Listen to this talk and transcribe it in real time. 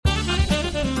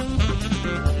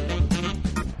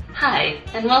Hi,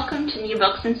 and welcome to New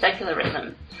Books in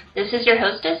Secularism. This is your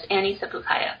hostess, Annie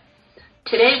Sapukaya.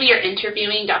 Today we are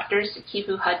interviewing Dr.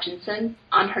 Sikivu Hutchinson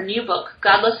on her new book,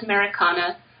 Godless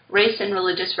Americana, Race and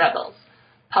Religious Rebels,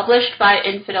 published by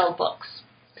Infidel Books.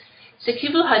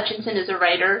 Sikivu Hutchinson is a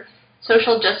writer,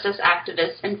 social justice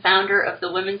activist, and founder of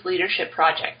the Women's Leadership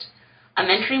Project, a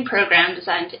mentoring program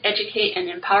designed to educate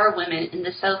and empower women in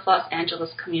the South Los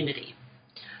Angeles community.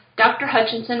 Dr.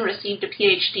 Hutchinson received a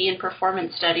PhD in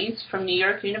Performance Studies from New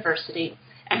York University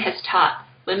and has taught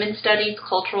Women's Studies,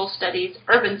 Cultural Studies,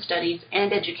 Urban Studies,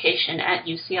 and Education at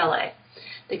UCLA,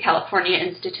 the California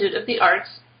Institute of the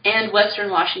Arts, and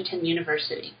Western Washington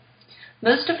University.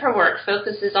 Most of her work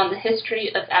focuses on the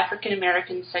history of African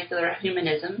American secular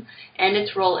humanism and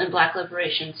its role in Black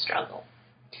liberation struggle.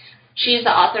 She is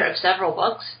the author of several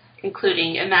books,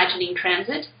 including Imagining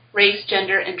Transit, Race,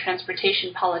 Gender, and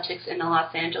Transportation Politics in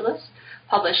Los Angeles,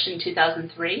 published in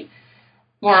 2003,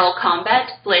 Moral Combat,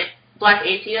 Black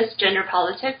Atheists, Gender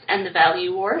Politics, and the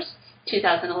Value Wars,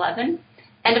 2011,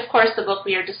 and of course the book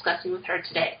we are discussing with her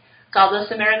today, Godless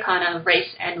Americana,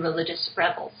 Race and Religious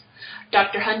Rebels.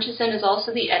 Dr. Hutchinson is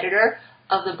also the editor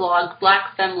of the blog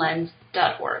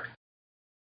blackfemlens.org.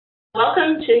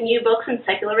 Welcome to New Books in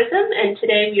Secularism, and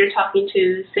today we are talking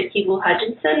to Sikivu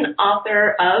Hutchinson,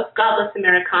 author of Godless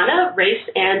Americana, Race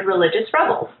and Religious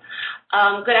Rebels.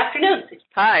 Good afternoon, Sikivu.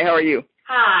 Hi, how are you?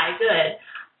 Hi, good.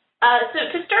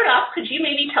 So to start off, could you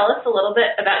maybe tell us a little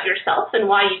bit about yourself and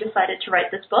why you decided to write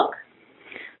this book?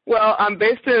 Well, I'm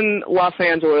based in Los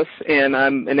Angeles, and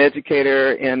I'm an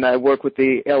educator, and I work with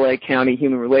the L.A. County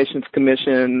Human Relations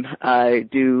Commission. I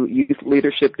do youth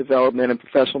leadership development and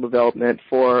professional development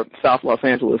for South Los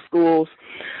Angeles schools.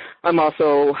 I'm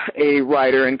also a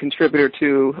writer and contributor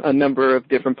to a number of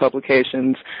different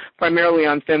publications, primarily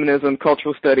on feminism,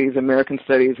 cultural studies, American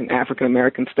studies, and African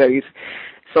American studies,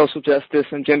 social justice,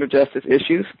 and gender justice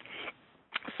issues.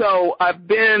 So I've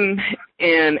been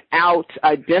an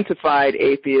out-identified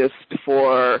atheist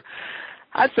for,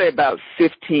 I'd say, about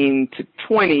 15 to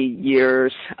 20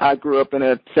 years. I grew up in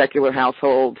a secular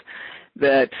household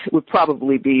that would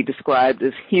probably be described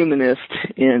as humanist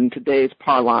in today's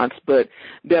parlance, but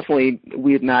definitely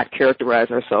we had not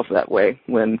characterized ourselves that way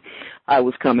when I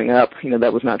was coming up. You know,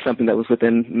 that was not something that was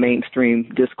within mainstream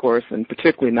discourse, and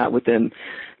particularly not within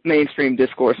mainstream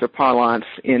discourse or parlance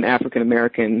in African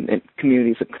American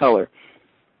communities of color.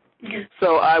 Mm-hmm.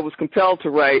 So I was compelled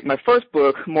to write my first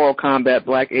book, Moral Combat,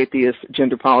 Black Atheists,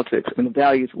 Gender Politics, and the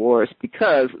Values Wars,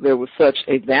 because there was such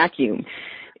a vacuum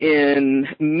in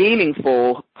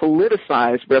meaningful,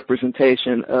 politicized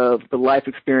representation of the life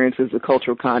experiences, the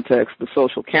cultural context, the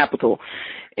social capital,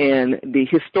 and the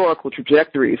historical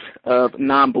trajectories of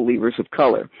non-believers of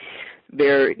color.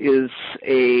 There is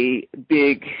a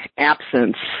big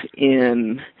absence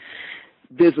in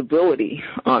visibility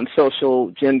on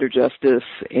social gender justice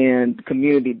and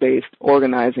community-based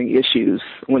organizing issues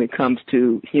when it comes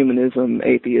to humanism,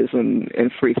 atheism,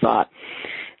 and free thought.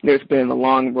 There's been a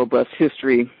long, robust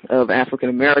history of African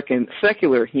American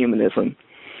secular humanism,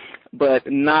 but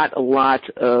not a lot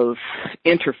of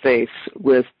interface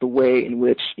with the way in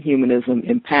which humanism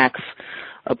impacts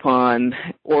upon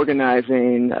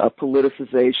organizing,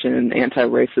 politicization,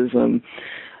 anti-racism,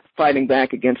 fighting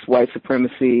back against white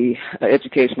supremacy,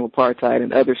 educational apartheid,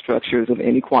 and other structures of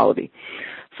inequality.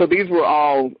 So these were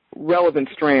all relevant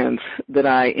strands that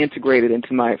I integrated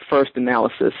into my first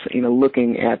analysis,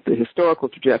 looking at the historical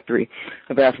trajectory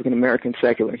of African American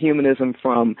secular humanism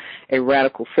from a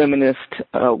radical feminist,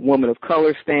 woman of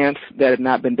color stance that had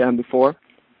not been done before.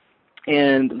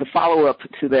 And the follow-up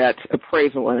to that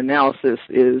appraisal and analysis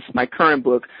is my current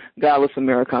book, Godless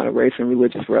Americana, Race and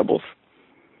Religious Rebels.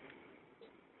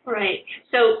 Right.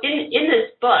 So in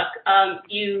this book,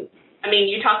 you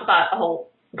talk about a whole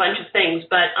bunch of things,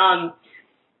 but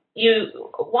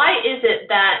why is it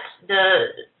that the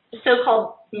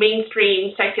so-called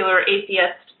mainstream secular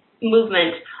atheist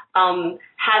movement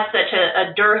has such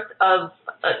a dearth of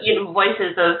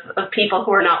voices of people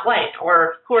who are not white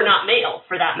or who are not male,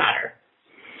 for that matter?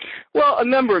 Well, a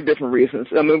number of different reasons.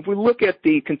 If we look at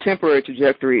the contemporary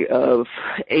trajectory of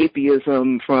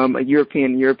atheism from a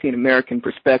European-American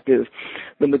perspective,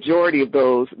 the majority of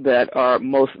those that are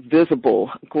most visible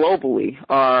globally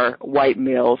are white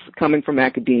males coming from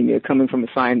academia, coming from a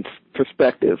science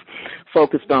perspective,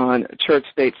 focused on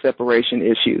church-state separation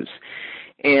issues.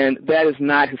 And that has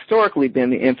not historically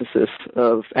been the emphasis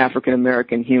of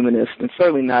African-American humanists, and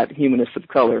certainly not humanists of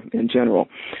color in general.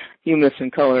 Humanists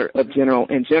in color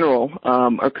in general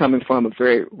are coming from a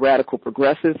very radical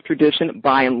progressive tradition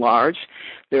by and large.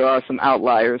 There are some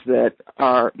outliers that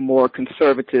are more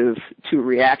conservative to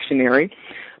reactionary,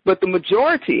 But the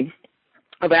majority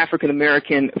of African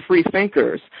American free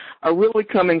thinkers are really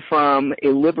coming from a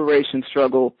liberation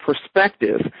struggle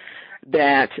perspective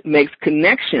that makes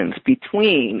connections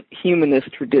between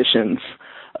humanist traditions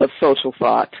of social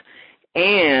thought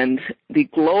and the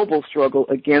global struggle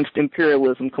against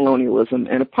imperialism, colonialism,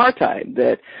 and apartheid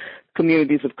that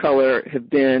communities of color have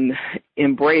been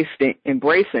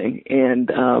embracing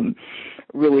and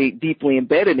really deeply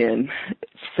embedded in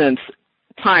since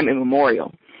time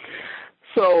immemorial.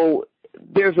 So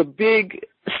there's a big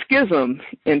schism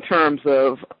in terms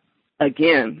of,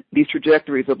 again, these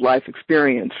trajectories of life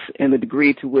experience and the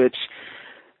degree to which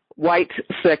white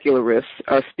secularists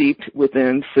are steeped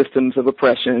within systems of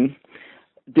oppression,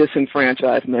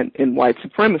 disenfranchisement, and white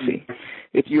supremacy.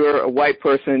 If you're a white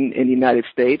person in the United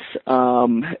States,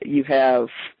 you have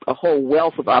a whole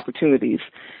wealth of opportunities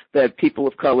that people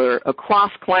of color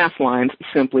across class lines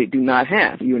simply do not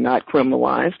have. You're not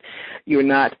criminalized. You're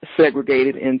not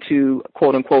segregated into,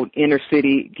 quote-unquote,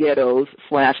 inner-city ghettos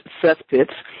 /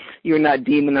 cesspits. You're not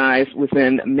demonized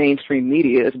within mainstream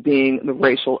media as being the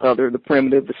racial other, the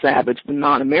primitive, the savage, the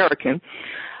non-American.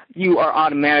 You are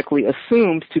automatically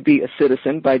assumed to be a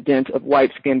citizen by dint of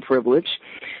white skin privilege.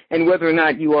 And whether or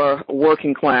not you are a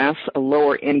working class, a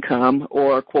lower income,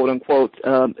 or, quote-unquote,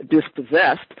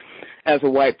 dispossessed as a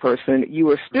white person, you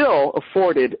are still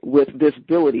afforded with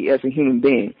visibility as a human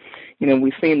being. You know,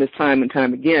 we've seen this time and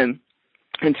time again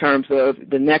in terms of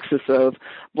the nexus of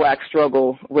black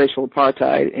struggle, racial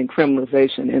apartheid, and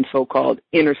criminalization in so-called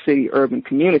inner-city urban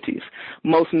communities,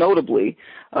 most notably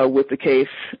with the case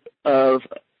of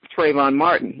Trayvon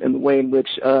Martin and the way in which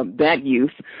that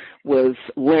youth was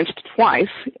lynched twice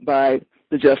by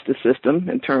the justice system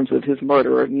in terms of his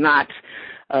murderer not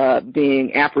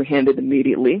being apprehended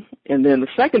immediately, and then the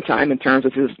second time in terms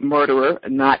of his murderer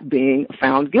not being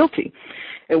found guilty.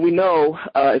 And we know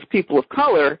as people of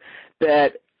color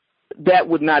that that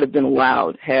would not have been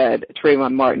allowed had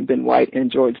Trayvon Martin been white and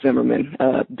George Zimmerman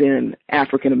been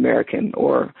African American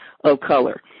or of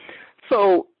color.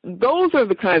 So those are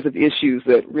the kinds of issues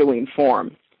that really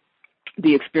inform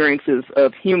the experiences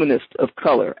of humanists of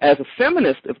color. As a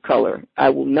feminist of color, I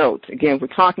will note, again, we're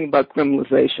talking about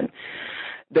criminalization,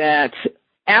 that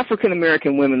African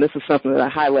American women, this is something that I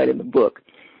highlight in the book,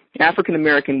 African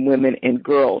American women and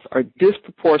girls are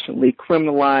disproportionately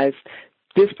criminalized,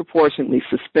 disproportionately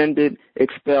suspended,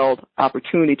 expelled,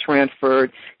 opportunity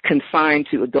transferred, consigned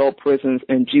to adult prisons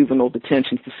and juvenile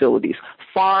detention facilities,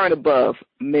 far and above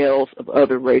males of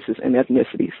other races and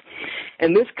ethnicities.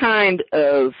 And this kind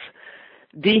of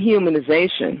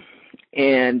dehumanization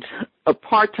and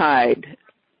apartheid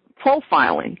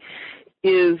profiling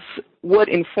is what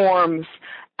informs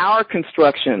our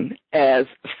construction as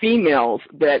females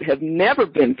that have never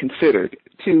been considered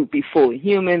to be fully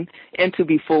human and to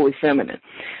be fully feminine.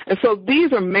 And so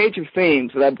these are major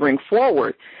themes that I bring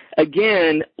forward,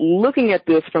 again, looking at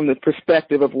this from the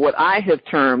perspective of what I have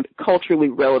termed culturally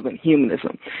relevant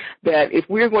humanism, that if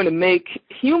we're going to make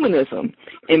humanism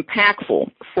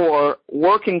impactful for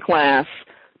working class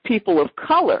people of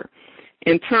color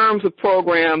in terms of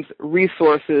programs,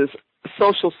 resources,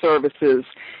 social services,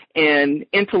 and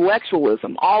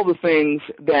intellectualism, all the things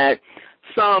that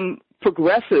some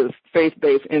progressive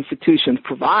faith-based institutions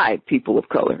provide people of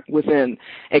color within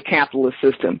a capitalist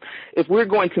system. If we're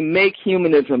going to make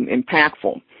humanism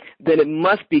impactful, then it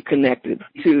must be connected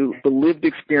to the lived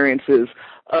experiences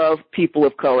of people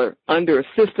of color under a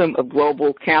system of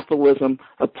global capitalism,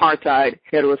 apartheid,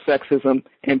 heterosexism,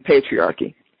 and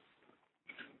patriarchy.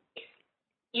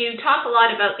 You talk a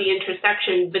lot about the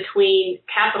intersection between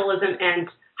capitalism and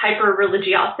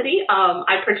hyper-religiosity.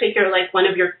 I particularly like one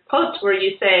of your quotes where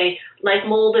you say, like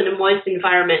mold in a moist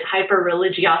environment,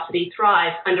 hyper-religiosity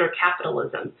thrives under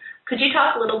capitalism. Could you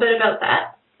talk a little bit about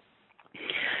that?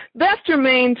 That's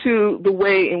germane to the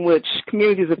way in which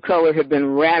communities of color have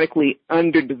been radically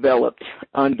underdeveloped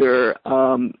under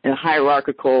a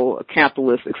hierarchical,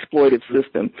 capitalist, exploited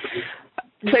system.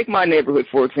 Take my neighborhood,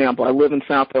 for example. I live in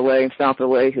South LA, and South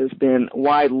LA has been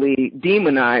widely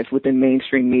demonized within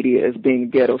mainstream media as being a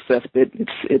ghetto cesspit.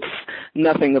 It's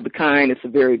nothing of the kind. It's a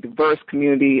very diverse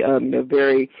community,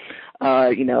 very,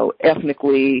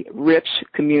 ethnically rich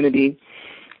community,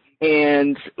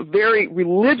 and very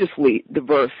religiously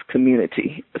diverse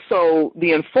community. So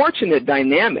the unfortunate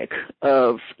dynamic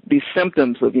of these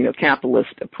symptoms of,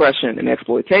 capitalist oppression and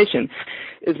exploitation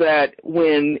is that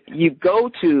when you go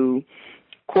to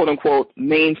quote-unquote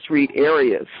Main Street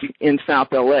areas in South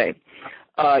LA,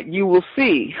 you will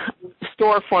see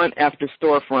storefront after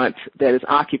storefront that is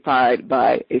occupied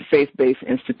by a faith-based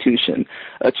institution,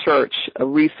 a church, a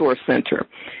resource center.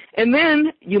 And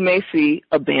then you may see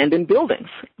abandoned buildings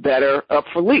that are up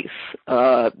for lease,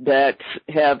 that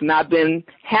have not been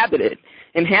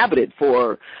inhabited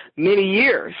for many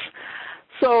years.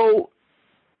 So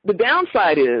the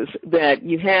downside is that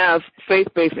you have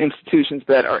faith-based institutions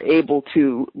that are able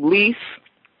to lease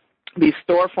these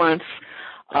storefronts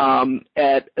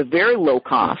at a very low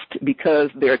cost because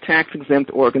they're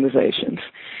tax-exempt organizations.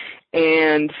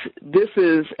 And this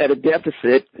is at a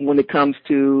deficit when it comes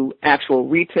to actual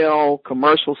retail,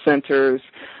 commercial centers,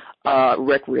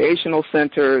 recreational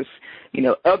centers,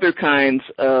 other kinds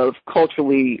of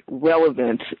culturally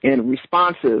relevant and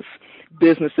responsive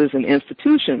businesses and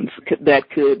institutions that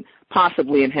could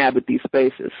possibly inhabit these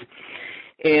spaces.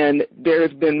 And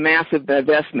there's been massive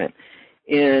divestment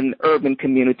in urban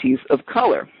communities of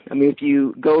color. I mean, if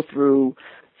you go through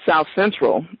South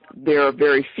Central, there are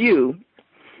very few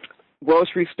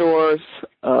grocery stores,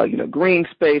 green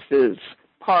spaces,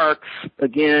 parks,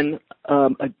 again,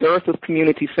 a dearth of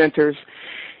community centers.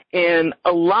 And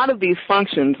a lot of these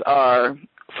functions are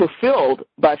fulfilled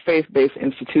by faith-based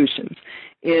institutions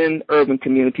in urban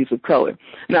communities of color.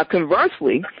 Now,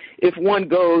 conversely, if one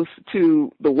goes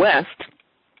to the West,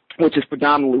 which is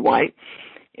predominantly white,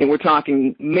 and we're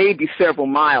talking maybe several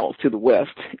miles to the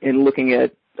west and looking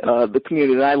at the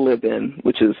community that I live in,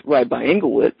 which is right by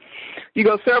Inglewood, you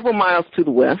go several miles to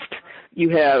the west, you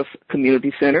have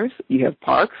community centers, you have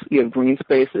parks, you have green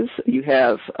spaces, you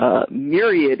have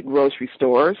myriad grocery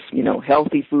stores,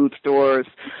 healthy food stores,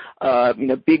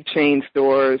 big chain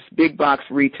stores, big box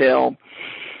retail,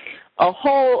 a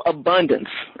whole abundance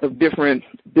of different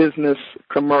business,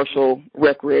 commercial,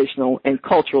 recreational, and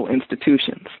cultural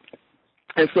institutions.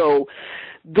 And so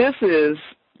this is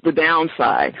the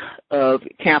downside of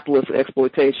capitalist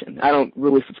exploitation. I don't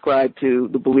really subscribe to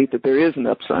the belief that there is an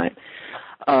upside,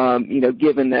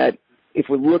 given that if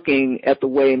we're looking at the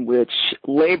way in which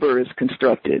labor is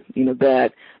constructed,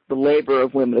 that the labor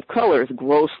of women of color is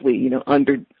grossly,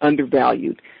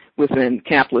 undervalued within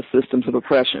capitalist systems of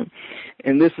oppression.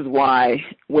 And this is why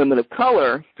women of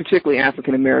color, particularly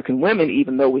African American women,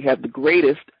 even though we have the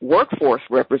greatest workforce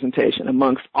representation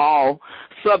amongst all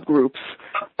subgroups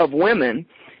of women,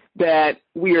 that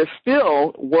we are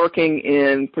still working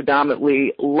in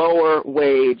predominantly lower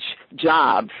wage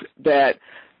jobs that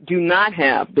do not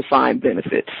have defined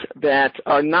benefits, that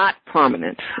are not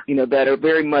permanent, that are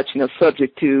very much,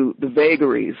 subject to the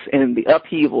vagaries and the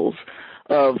upheavals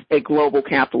of a global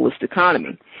capitalist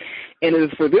economy. And it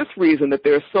is for this reason that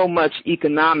there's so much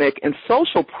economic and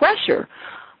social pressure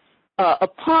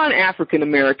upon African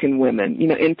American women,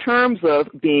 in terms of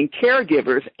being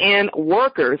caregivers and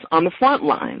workers on the front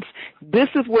lines. This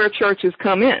is where churches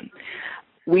come in.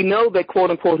 We know that,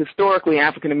 quote unquote, historically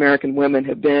African American women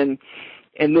have been,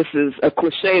 and this is a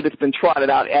cliche that's been trotted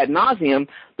out ad nauseum,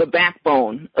 the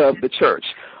backbone of the church,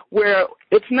 where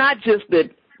it's not just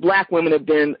that black women have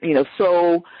been,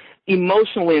 so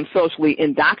emotionally and socially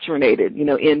indoctrinated,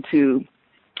 into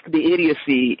the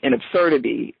idiocy and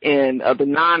absurdity and the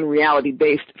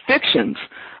non-reality-based fictions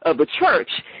of the church.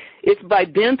 It's by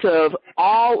dint of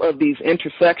all of these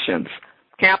intersections,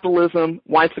 capitalism,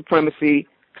 white supremacy,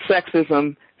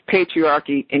 sexism,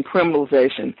 patriarchy, and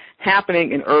criminalization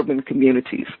happening in urban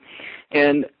communities.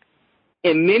 And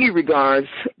in many regards,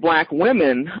 black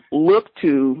women look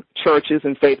to churches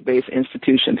and faith-based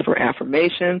institutions for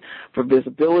affirmation, for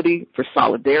visibility, for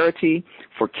solidarity,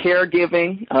 for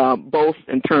caregiving, both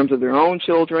in terms of their own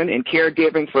children and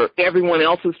caregiving for everyone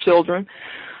else's children.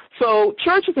 So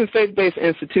churches and faith-based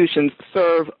institutions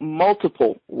serve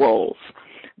multiple roles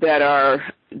that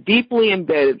are deeply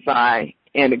embedded by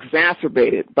and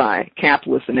exacerbated by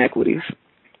capitalist inequities.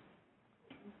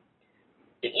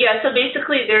 Yeah, so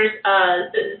basically there's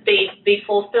they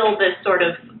fulfill this sort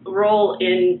of role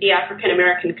in the African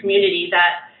American community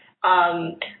that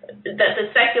the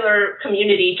secular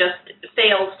community just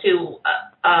fails to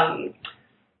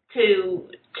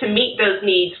meet those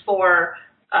needs for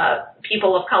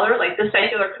people of color. Like the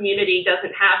secular community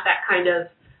doesn't have that kind of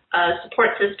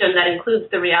support system that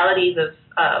includes the realities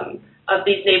of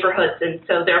these neighborhoods, and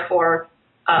so therefore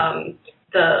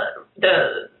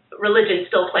the religion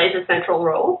still plays a central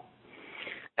role?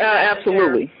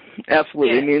 Absolutely.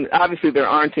 Absolutely. Yeah. I mean, obviously there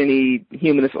aren't any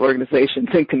humanist organizations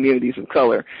in communities of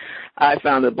color. I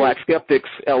founded Black Skeptics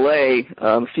LA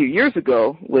a few years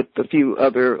ago with a few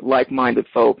other like-minded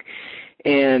folk,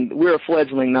 and we're a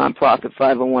fledgling nonprofit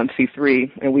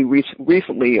 501c3, and we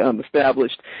recently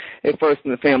established a First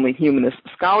in the Family Humanist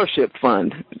Scholarship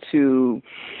Fund to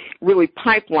really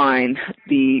pipeline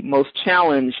the most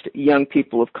challenged young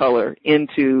people of color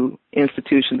into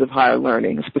institutions of higher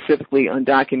learning, specifically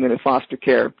undocumented foster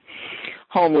care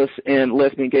homeless and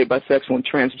lesbian, gay, bisexual, and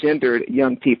transgendered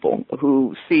young people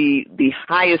who see the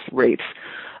highest rates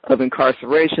of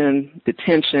incarceration,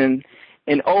 detention,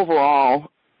 and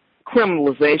overall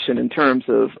criminalization in terms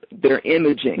of their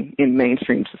imaging in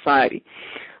mainstream society.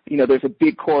 There's a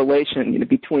big correlation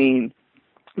between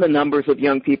the numbers of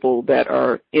young people that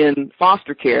are in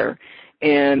foster care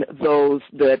and those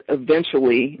that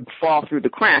eventually fall through the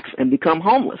cracks and become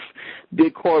homeless.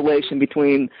 Big correlation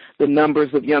between the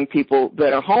numbers of young people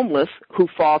that are homeless who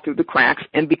fall through the cracks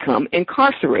and become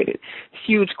incarcerated.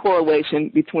 Huge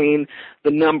correlation between the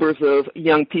numbers of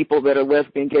young people that are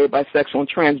lesbian, gay, bisexual, and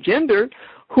transgender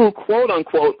who, quote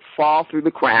unquote, fall through the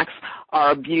cracks,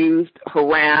 are abused,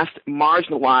 harassed,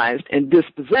 marginalized, and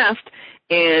dispossessed,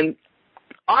 and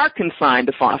are consigned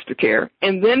to foster care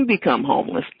and then become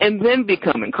homeless and then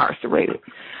become incarcerated.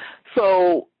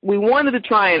 So we wanted to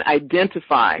try and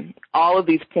identify all of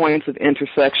these points of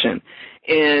intersection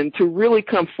and to really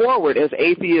come forward as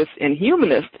atheists and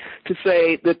humanists to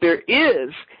say that there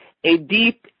is a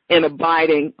deep and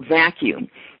abiding vacuum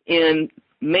in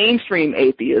mainstream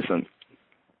atheism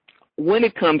when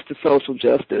it comes to social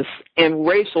justice and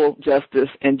racial justice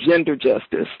and gender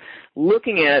justice,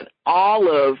 looking at all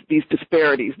of these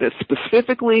disparities that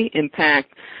specifically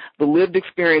impact the lived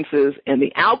experiences and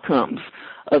the outcomes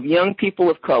of young people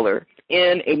of color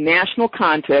in a national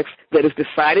context that is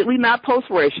decidedly not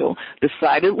post-racial,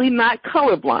 decidedly not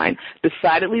colorblind,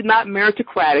 decidedly not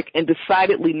meritocratic, and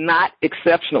decidedly not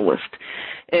exceptionalist.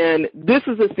 And this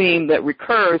is a theme that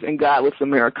recurs in Godless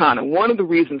Americana. One of the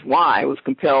reasons why I was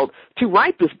compelled to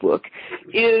write this book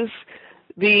is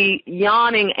the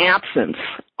yawning absence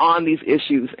on these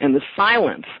issues and the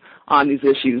silence on these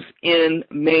issues in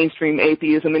mainstream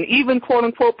atheism and even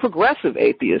quote-unquote progressive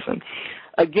atheism.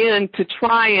 Again, to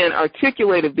try and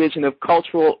articulate a vision of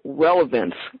cultural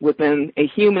relevance within a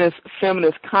humanist,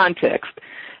 feminist context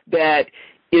that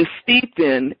is steeped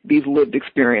in these lived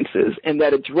experiences and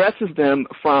that addresses them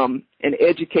from an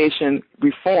education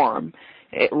reform,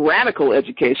 a radical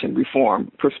education reform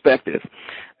perspective.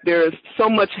 There's so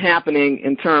much happening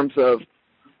in terms of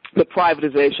the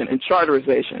privatization and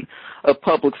charterization of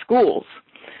public schools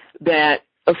that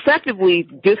effectively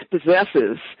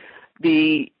dispossesses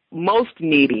the most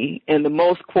needy and the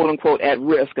most, quote-unquote, at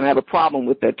risk, and I have a problem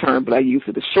with that term, but I use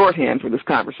it as shorthand for this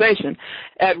conversation,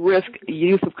 at-risk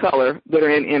youth of color that are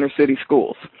in inner-city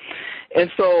schools. And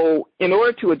so in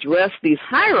order to address these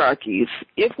hierarchies,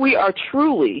 if we are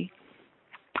truly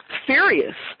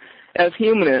serious as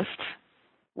humanists,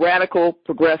 radical,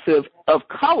 progressive, of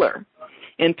color,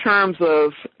 in terms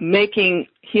of making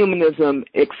humanism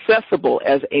accessible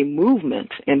as a movement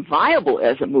and viable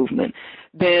as a movement,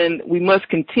 then we must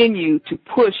continue to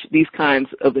push these kinds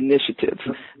of initiatives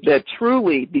that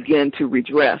truly begin to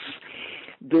redress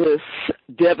this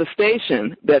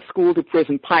devastation that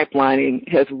school-to-prison pipelining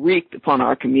has wreaked upon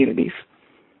our communities.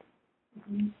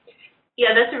 Yeah,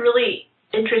 that's a really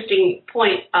interesting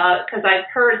point because I've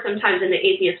heard sometimes in the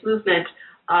atheist movement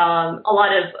a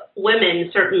lot of women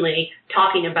certainly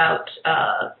talking about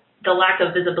the lack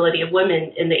of visibility of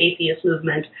women in the atheist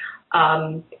movement.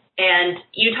 And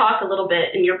you talk a little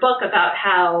bit in your book about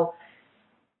how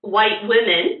white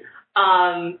women,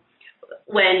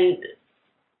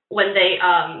 when they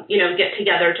get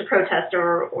together to protest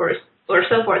or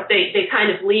so forth, they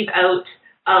kind of leave out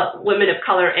women of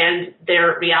color and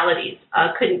their realities.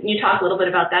 Could you talk a little bit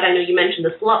about that? I know you mentioned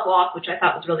the slut walk, which I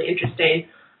thought was really interesting,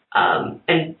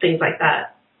 and things like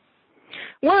that.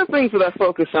 One of the things that I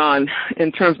focus on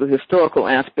in terms of the historical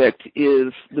aspect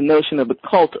is the notion of the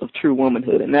cult of true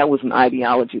womanhood, and that was an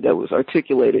ideology that was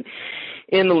articulated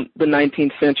in the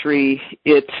 19th century.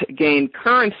 It gained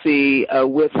currency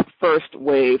with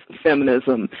first-wave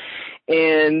feminism,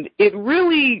 and it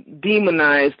really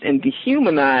demonized and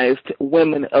dehumanized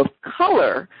women of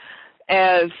color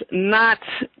as not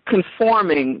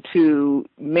conforming to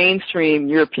mainstream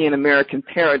European American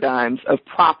paradigms of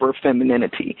proper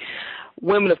femininity.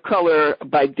 Women of color,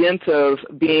 by dint of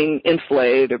being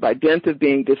enslaved or by dint of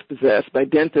being dispossessed, by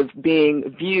dint of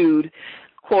being viewed,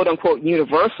 quote-unquote,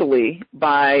 universally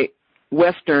by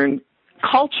Western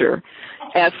culture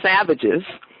as savages,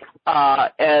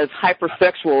 as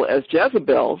hypersexual as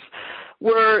Jezebels,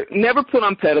 were never put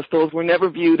on pedestals, were never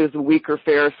viewed as a weaker,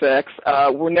 fairer sex,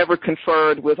 were never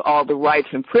conferred with all the rights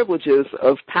and privileges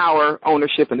of power,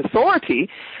 ownership, and authority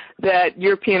that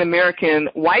European American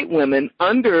white women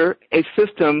under a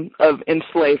system of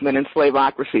enslavement and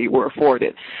slaveocracy were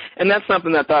afforded. And that's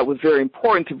something that I thought was very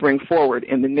important to bring forward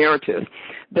in the narrative,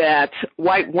 that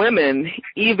white women,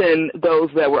 even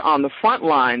those that were on the front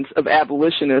lines of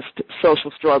abolitionist social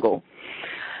struggle,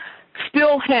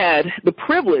 still had the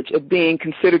privilege of being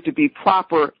considered to be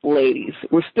proper ladies,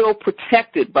 were still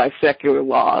protected by secular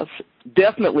laws,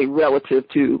 definitely relative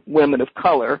to women of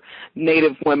color,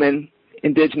 Native women,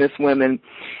 indigenous women,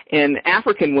 and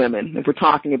African women, if we're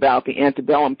talking about the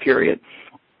antebellum period.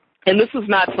 And this is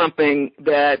not something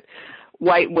that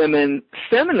white women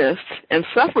feminists and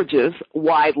suffragists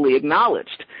widely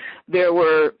acknowledged. There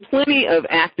were plenty of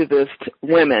activist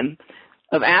women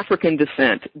of African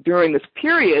descent during this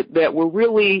period that were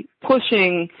really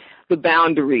pushing the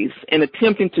boundaries and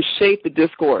attempting to shape the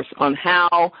discourse on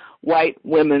how white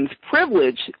women's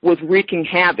privilege was wreaking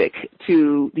havoc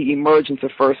to the emergence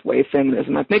of first-wave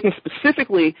feminism. I'm thinking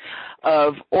specifically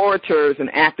of orators and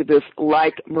activists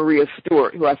like Maria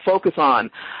Stewart, who I focus on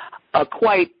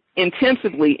quite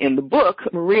intensively in the book.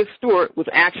 Maria Stewart was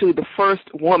actually the first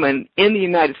woman in the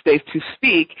United States to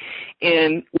speak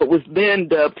in what was then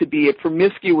dubbed to be a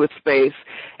promiscuous space,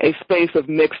 a space of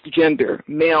mixed gender,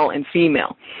 male and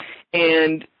female.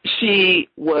 And she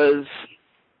was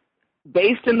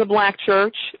based in the black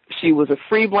church. She was a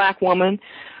free black woman.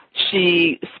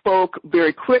 She spoke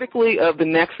very critically of the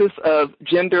nexus of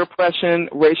gender oppression,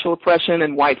 racial oppression,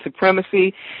 and white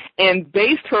supremacy, and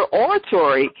based her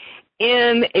oratory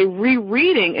in a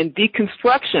rereading and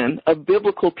deconstruction of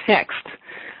biblical text.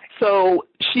 So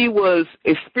she was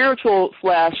a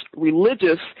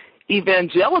spiritual/religious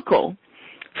evangelical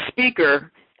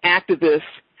speaker, activist,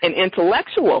 and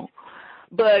intellectual,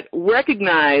 but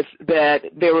recognized that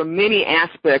there were many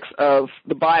aspects of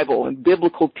the Bible and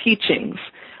biblical teachings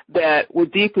that were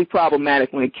deeply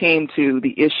problematic when it came to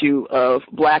the issue of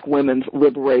black women's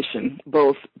liberation,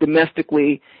 both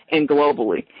domestically and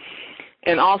globally.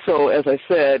 And also, as I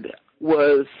said,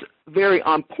 was very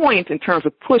on point in terms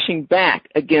of pushing back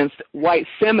against white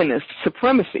feminist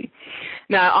supremacy.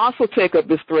 Now, I also take up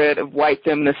this thread of white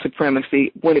feminist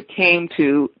supremacy when it came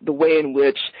to the way in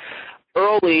which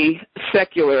early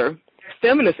secular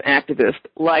feminist activists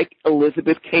like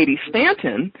Elizabeth Cady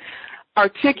Stanton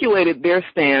articulated their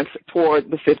stance toward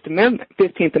the 15th Amendment.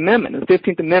 The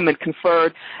 15th Amendment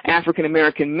conferred African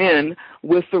American men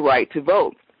with the right to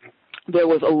vote. There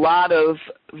was a lot of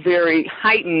very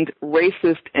heightened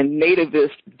racist and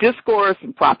nativist discourse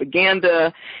and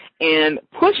propaganda and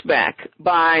pushback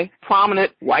by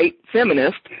prominent white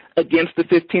feminists against the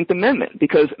 15th Amendment,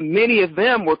 because many of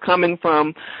them were coming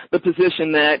from the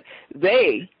position that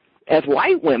they, as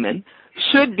white women,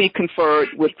 should be conferred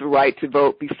with the right to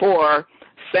vote before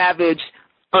savage,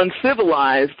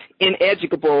 uncivilized,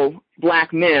 ineducable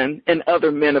black men and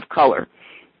other men of color,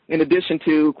 in addition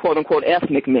to quote-unquote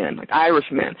ethnic men, like Irish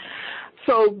men.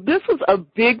 So this was a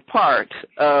big part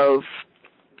of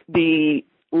the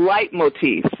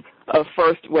leitmotif of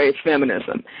first-wave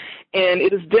feminism. And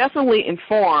it has definitely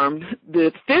informed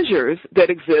the fissures that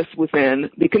exist within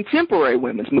the contemporary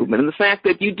women's movement, and the fact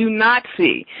that you do not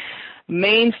see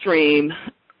mainstream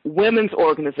women's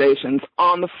organizations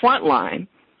on the front line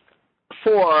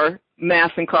for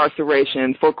mass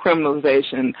incarceration, for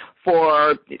criminalization,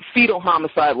 for fetal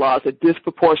homicide laws that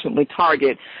disproportionately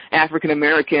target African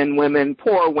American women,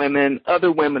 poor women,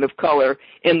 other women of color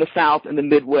in the South and the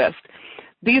Midwest.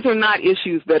 These are not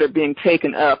issues that are being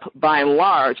taken up, by and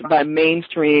large, by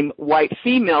mainstream white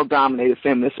female-dominated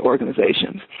feminist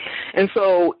organizations. And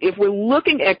so if we're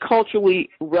looking at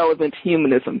culturally relevant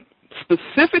humanism,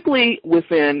 specifically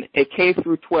within a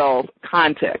K-12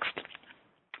 context,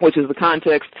 which is the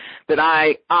context that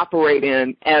I operate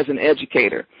in as an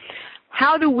educator,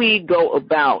 how do we go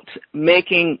about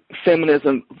making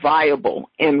feminism viable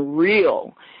and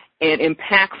real and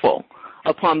impactful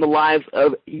upon the lives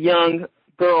of young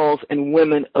girls and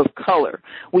women of color?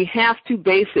 We have to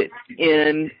base it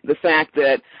in the fact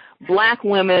that black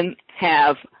women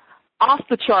have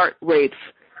off-the-chart rates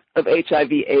of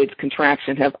HIV/AIDS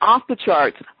contraction, have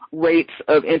off-the-chart rates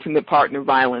of intimate partner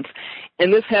violence.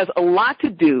 And this has a lot to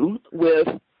do with,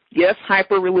 yes,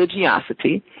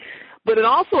 hyper-religiosity, but it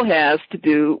also has to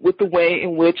do with the way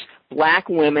in which black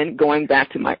women, going back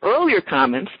to my earlier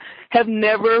comments, have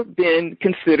never been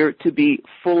considered to be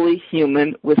fully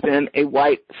human within a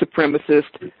white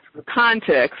supremacist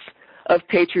context of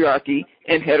patriarchy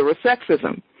and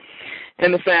heterosexism.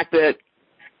 And the fact that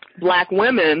black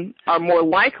women are more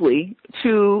likely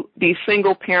to be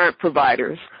single-parent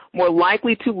providers, more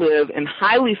likely to live in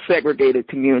highly segregated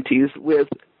communities with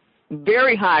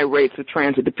very high rates of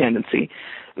transit dependency,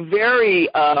 very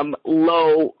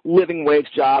low living wage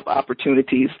job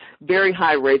opportunities, very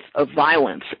high rates of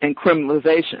violence and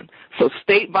criminalization. So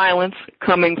state violence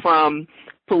coming from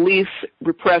police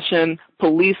repression,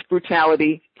 police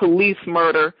brutality, police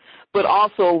murder, but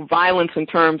also violence in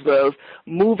terms of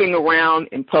moving around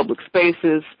in public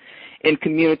spaces in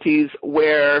communities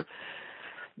where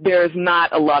there's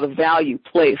not a lot of value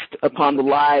placed upon the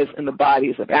lives and the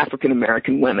bodies of African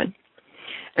American women.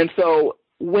 And so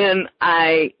when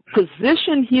I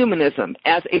position humanism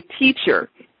as a teacher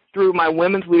through my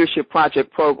Women's Leadership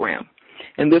Project program,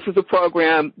 and this is a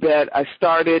program that I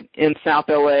started in South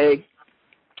LA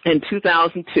in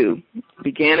 2002,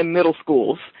 began in middle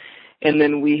schools, and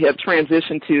then we have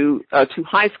transitioned to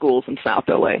high schools in South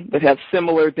LA that have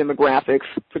similar demographics,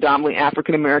 predominantly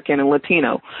African American and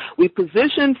Latino. We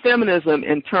position feminism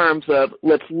in terms of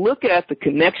let's look at the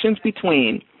connections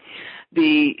between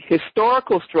the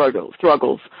historical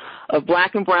struggles of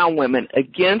black and brown women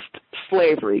against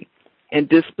slavery and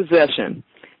dispossession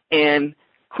and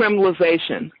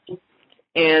criminalization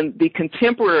and the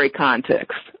contemporary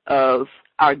context of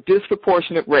our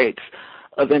disproportionate rates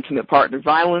of intimate partner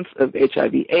violence, of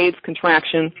HIV/AIDS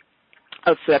contraction,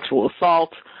 of sexual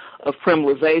assault, of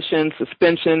criminalization,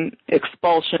 suspension,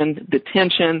 expulsion,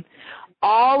 detention,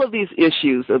 all of these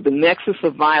issues of the nexus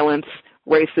of violence,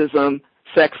 racism,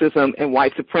 sexism, and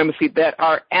white supremacy that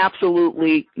are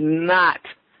absolutely not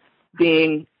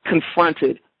being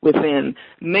confronted within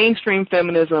mainstream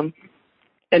feminism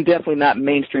and definitely not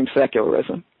mainstream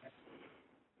secularism.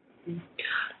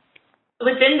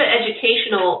 Within the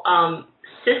educational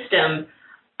system,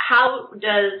 how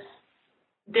does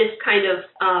this kind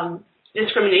of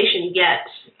discrimination get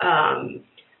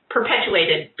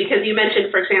perpetuated? Because you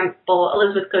mentioned, for example,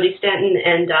 Elizabeth Cady Stanton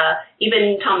and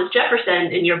even Thomas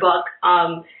Jefferson in your book,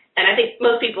 and I think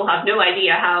most people have no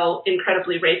idea how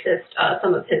incredibly racist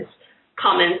some of his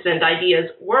comments and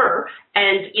ideas were,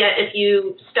 and yet if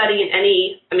you study in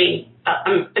any,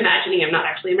 I'm imagining I'm not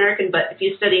actually American, but if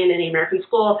you study in any American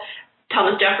school,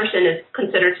 Thomas Jefferson is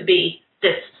considered to be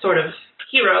this sort of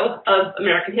hero of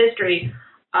American history,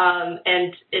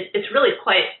 and it's really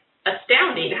quite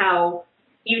astounding how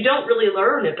you don't really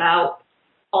learn about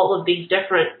all of these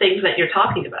different things that you're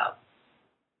talking about.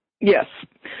 Yes.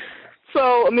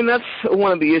 So, that's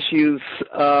one of the issues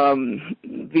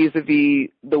vis-a-vis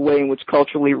the way in which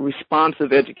culturally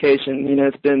responsive education,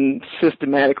 has been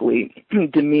systematically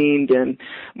demeaned and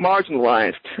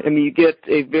marginalized. You get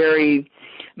a very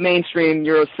mainstream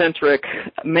Eurocentric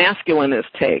masculinist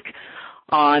take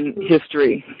on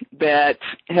history that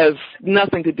has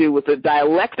nothing to do with a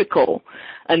dialectical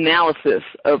analysis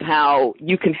of how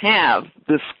you can have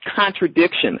this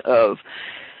contradiction of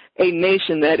a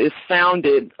nation that is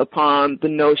founded upon the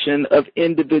notion of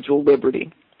individual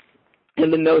liberty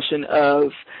and the notion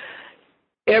of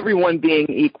everyone being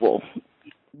equal,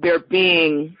 there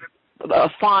being a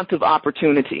font of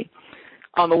opportunity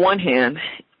on the one hand,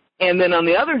 and then on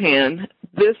the other hand,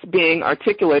 this being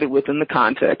articulated within the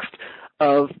context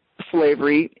of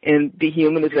slavery and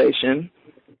dehumanization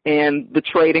and the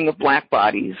trading of black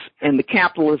bodies and the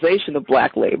capitalization of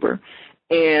black labor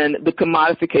and the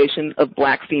commodification of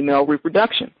black female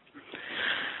reproduction.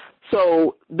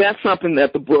 So that's something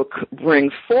that the book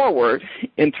brings forward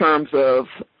in terms of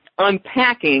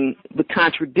unpacking the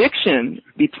contradiction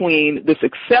between this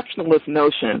exceptionalist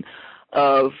notion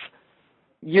of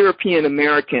European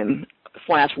American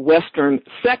 / Western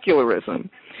secularism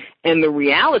and the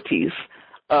realities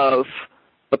of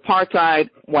apartheid,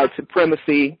 white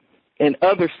supremacy, and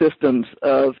other systems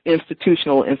of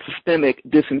institutional and systemic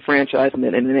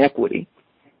disenfranchisement and inequity.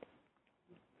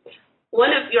 One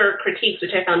of your critiques,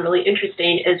 which I found really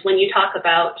interesting, is when you talk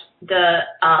about the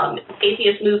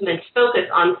atheist movement's focus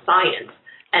on science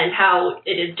and how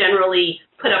it is generally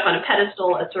put up on a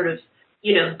pedestal as sort of,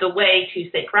 the way to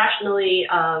think rationally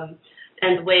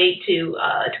and the way to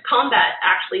combat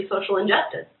actually social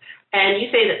injustice. And you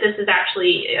say that this is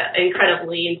actually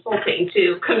incredibly insulting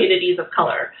to communities of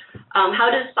color. How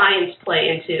does science play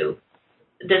into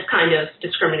this kind of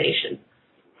discrimination?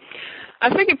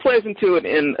 I think it plays into it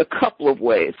in a couple of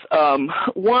ways.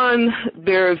 One,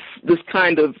 there's this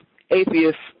kind of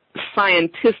atheist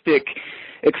scientistic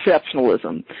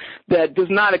exceptionalism that does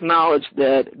not acknowledge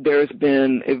that there's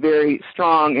been a very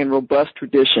strong and robust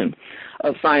tradition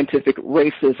of scientific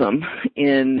racism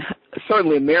in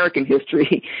certainly American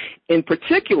history in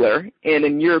particular and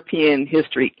in European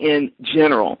history in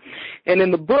general. And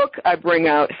in the book, I bring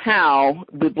out how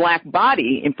the black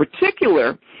body in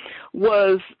particular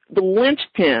was the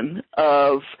linchpin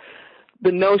of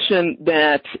the notion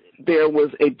that there was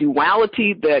a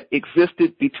duality that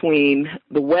existed between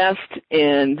the West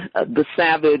and the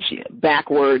savage,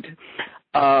 backward,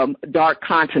 dark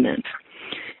continent.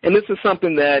 And this is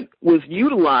something that was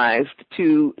utilized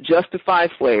to justify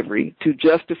slavery, to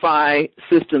justify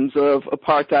systems of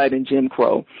apartheid and Jim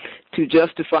Crow, to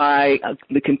justify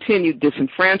the continued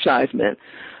disenfranchisement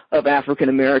of African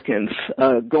Americans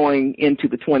going into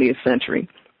the 20th century.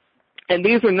 And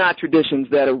these are not traditions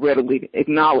that are readily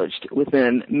acknowledged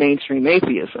within mainstream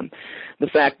atheism. The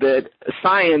fact that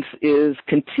science is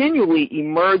continually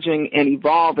emerging and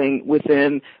evolving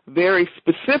within very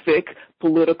specific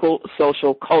political,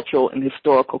 social, cultural, and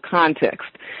historical context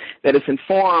that is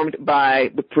informed by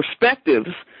the perspectives,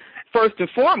 first and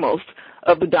foremost,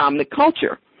 of the dominant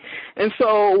culture. And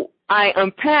so I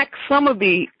unpack some of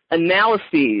the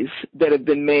analyses that have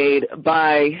been made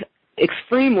by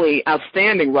extremely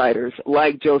outstanding writers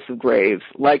like Joseph Graves,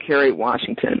 like Harriet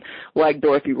Washington, like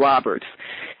Dorothy Roberts,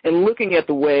 and looking at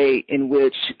the way in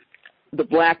which the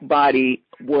black body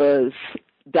was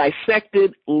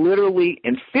dissected literally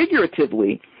and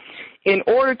figuratively in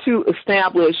order to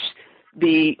establish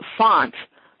the font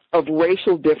of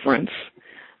racial difference,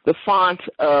 the font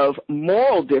of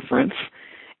moral difference,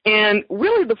 and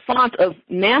really the font of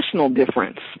national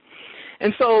difference.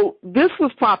 And so this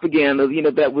was propaganda,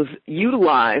 that was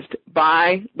utilized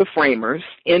by the framers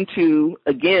into,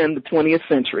 again, the 20th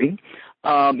century,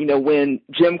 when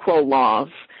Jim Crow laws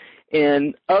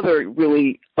and other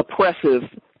really oppressive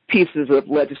pieces of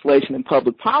legislation and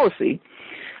public policy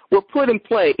were put in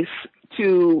place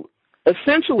to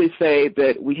essentially say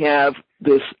that we have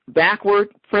this backward,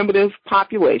 primitive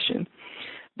population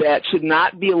that should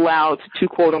not be allowed to,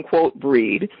 quote unquote,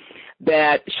 breed,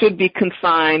 that should be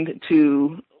consigned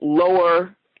to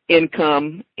lower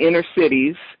income inner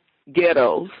cities,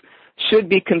 ghettos, should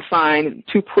be consigned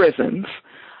to prisons,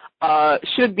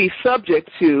 should be subject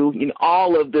to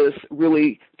all of this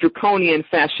really draconian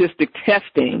fascistic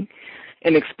testing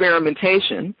and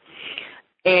experimentation,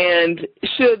 and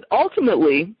should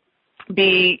ultimately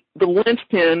be the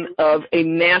linchpin of a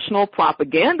national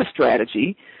propaganda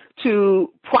strategy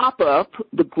to prop up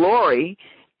the glory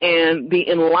and the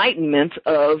enlightenment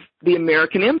of the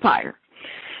American empire.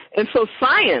 And so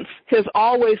science has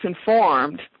always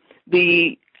informed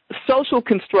the social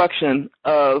construction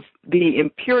of the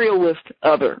imperialist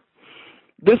other.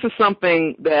 This is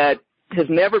something that has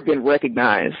never been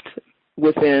recognized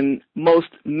within most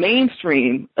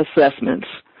mainstream assessments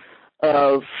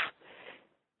of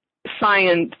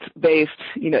science-based,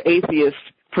 atheist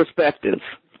perspectives.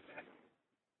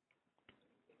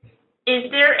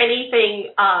 Is there anything,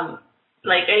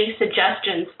 like any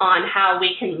suggestions on how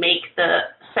we can make the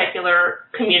secular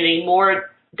community more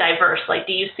diverse? Like,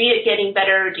 do you see it getting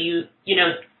better? Do you,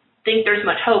 think there's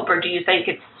much hope, or do you think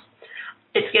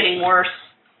it's getting worse?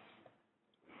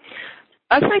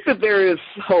 I think that there is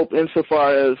hope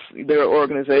insofar as there are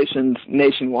organizations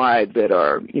nationwide that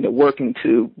are, working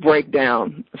to break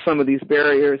down some of these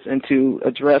barriers and to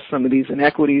address some of these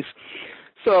inequities.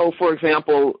 So, for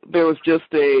example, there was just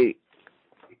a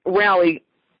rally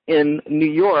in New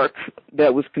York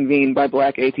that was convened by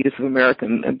Black Atheists of America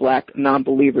and Black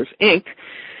Nonbelievers, Inc.,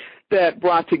 that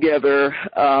brought together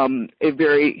a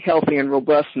very healthy and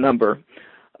robust number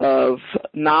of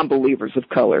nonbelievers of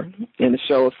color in a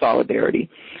show of solidarity.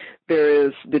 There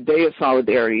is the Day of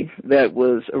Solidarity that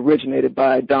was originated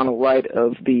by Donald Wright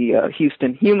of the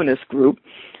Houston Humanist Group.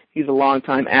 He's a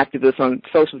longtime activist on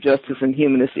social justice and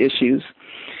humanist issues.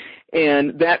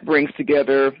 And that brings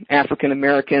together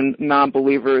African-American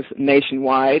non-believers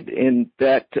nationwide, and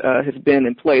that has been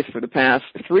in place for the past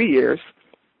 3 years.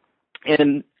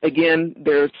 And again,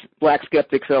 there's Black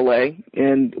Skeptics LA,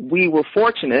 and we were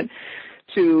fortunate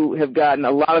to have gotten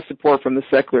a lot of support from the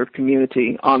secular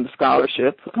community on the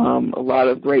scholarship, a lot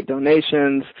of great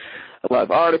donations, a lot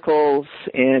of articles,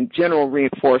 and general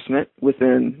reinforcement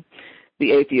within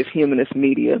the atheist humanist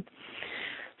media.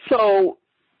 So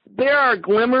there are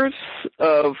glimmers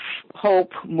of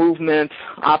hope, movement,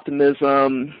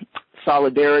 optimism,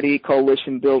 solidarity,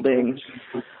 coalition building,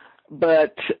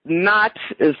 but not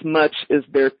as much as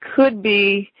there could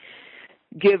be,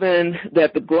 given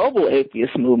that the global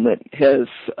atheist movement has,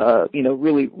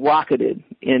 really rocketed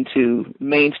into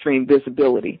mainstream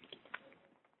visibility.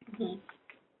 Mm-hmm.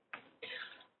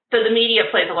 So the media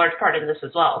plays a large part in this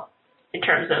as well, in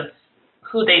terms of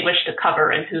who they wish to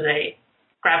cover and who they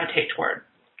gravitate toward.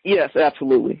 Yes,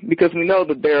 absolutely, because we know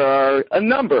that there are a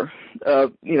number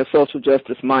of, social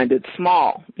justice-minded,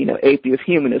 small, atheist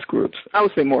humanist groups. I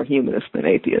would say more humanist than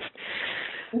atheist,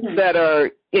 mm-hmm. that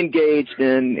are engaged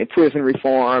in prison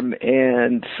reform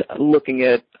and looking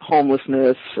at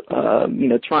homelessness,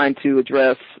 trying to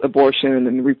address abortion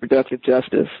and reproductive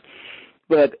justice.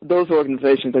 But those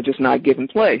organizations are just not given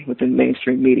play within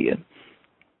mainstream media.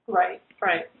 Right,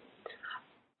 right.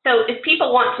 So if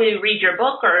people want to read your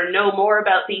book or know more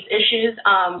about these issues,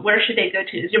 where should they go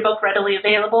to? Is your book readily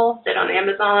available? Is it on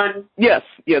Amazon? Yes.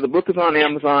 Yeah, the book is on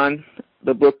Amazon.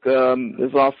 The book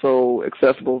is also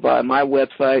accessible via my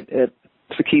website at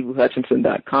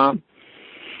SakivuHutchinson.com.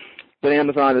 But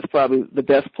Amazon is probably the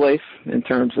best place in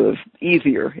terms of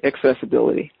easier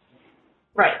accessibility.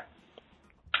 Right.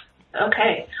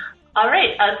 Okay. All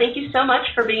right. Thank you so much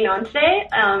for being on today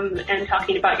and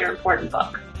talking about your important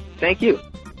book. Thank you.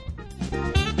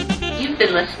 You've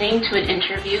been listening to an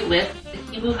interview with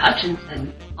Sakivu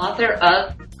Hutchinson, author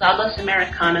of Godless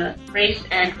Americana, Race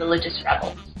and Religious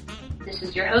Rebels. This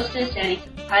is your hostess, Annie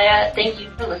Sapukaya. Thank you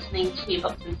for listening to New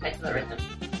Books in Secularism.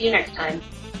 See you next time.